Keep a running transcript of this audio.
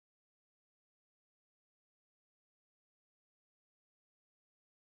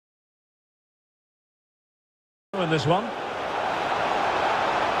win this one.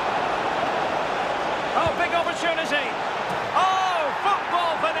 Oh, big opportunity. Oh,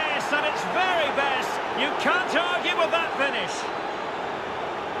 football finish at its very best. You can't argue with that finish.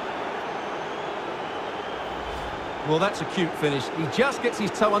 Well, that's a cute finish. He just gets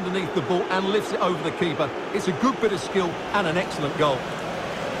his toe underneath the ball and lifts it over the keeper. It's a good bit of skill and an excellent goal.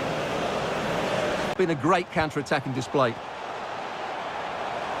 Been a great counter-attacking display.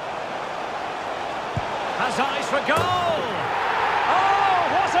 Has eyes for goal! Oh,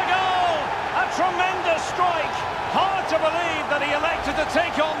 what a goal! A tremendous strike! Hard to believe that he elected to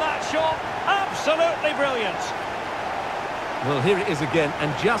take on that shot. Absolutely brilliant. Well, here it is again,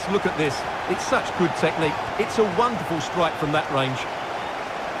 and just look at this. It's such good technique. It's a wonderful strike from that range.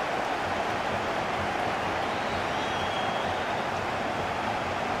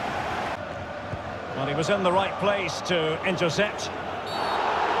 Well, he was in the right place to intercept.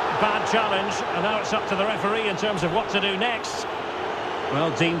 Bad challenge, and now it's up to the referee in terms of what to do next. Well,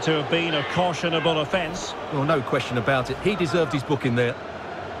 deemed to have been a cautionable offence. Well, no question about it. He deserved his booking there.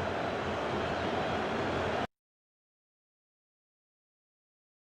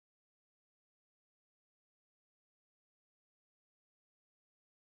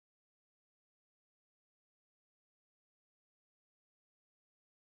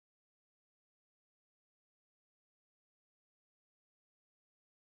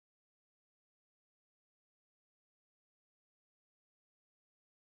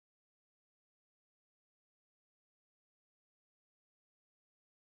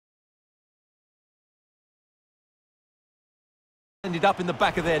 Ended up in the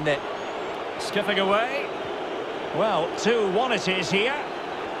back of their net. Skipping away. Well, 2-1 it is here.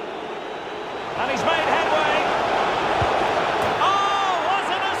 And he's made headway. Oh, what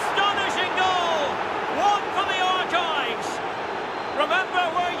an astonishing goal! One for the archives. Remember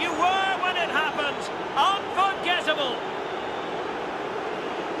where you were when it happened. Unforgettable.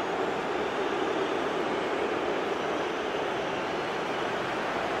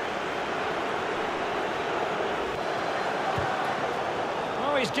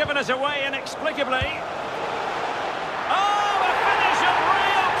 He's given us away inexplicably. Oh, a finish of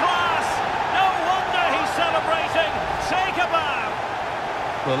real class! No wonder he's celebrating. Take a bow.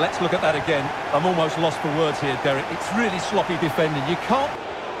 Well, let's look at that again. I'm almost lost for words here, Derek. It's really sloppy defending. You can't...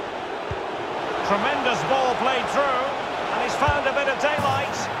 Tremendous ball played through, and he's found a bit of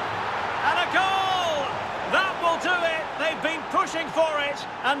daylight. And a goal! That will do it. They've been pushing for it,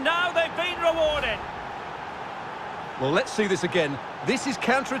 and now they've been rewarded. Well, let's see this again. This is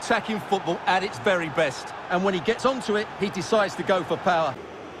counter-attacking football at its very best. And when he gets onto it, he decides to go for power.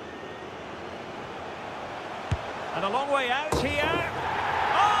 And a long way out here.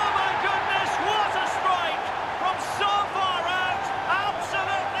 Oh, my goodness, what a strike! From so far out,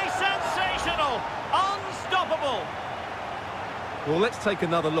 absolutely sensational! Unstoppable! Well, let's take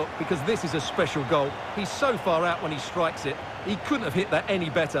another look, because this is a special goal. He's so far out when he strikes it. He couldn't have hit that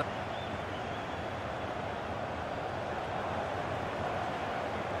any better.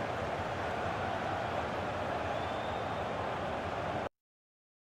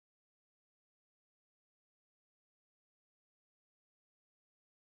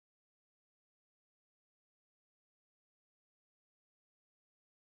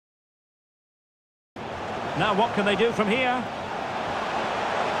 Now what can they do from here?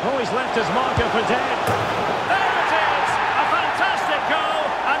 Oh, he's left his marker for dead. There it is! A fantastic goal,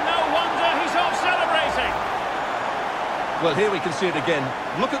 and no wonder he's off celebrating. Well, here we can see it again.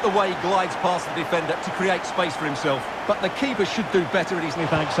 Look at the way he glides past the defender to create space for himself. But the keeper should do better at his...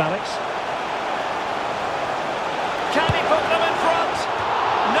 Thanks, Alex. Can he put them in front?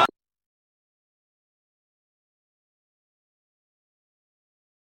 No.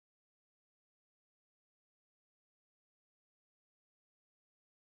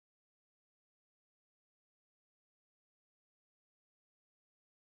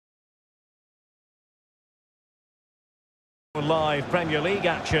 Live Premier League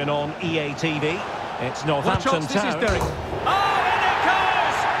action on EA TV. It's Northampton This is Derek. Oh, in it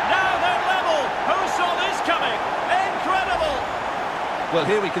goes! Now they're level. Who saw this coming? Incredible! Well,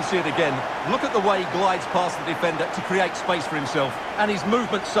 here we can see it again. Look at the way he glides past the defender to create space for himself. And his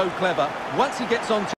movement's so clever. Once he gets on to...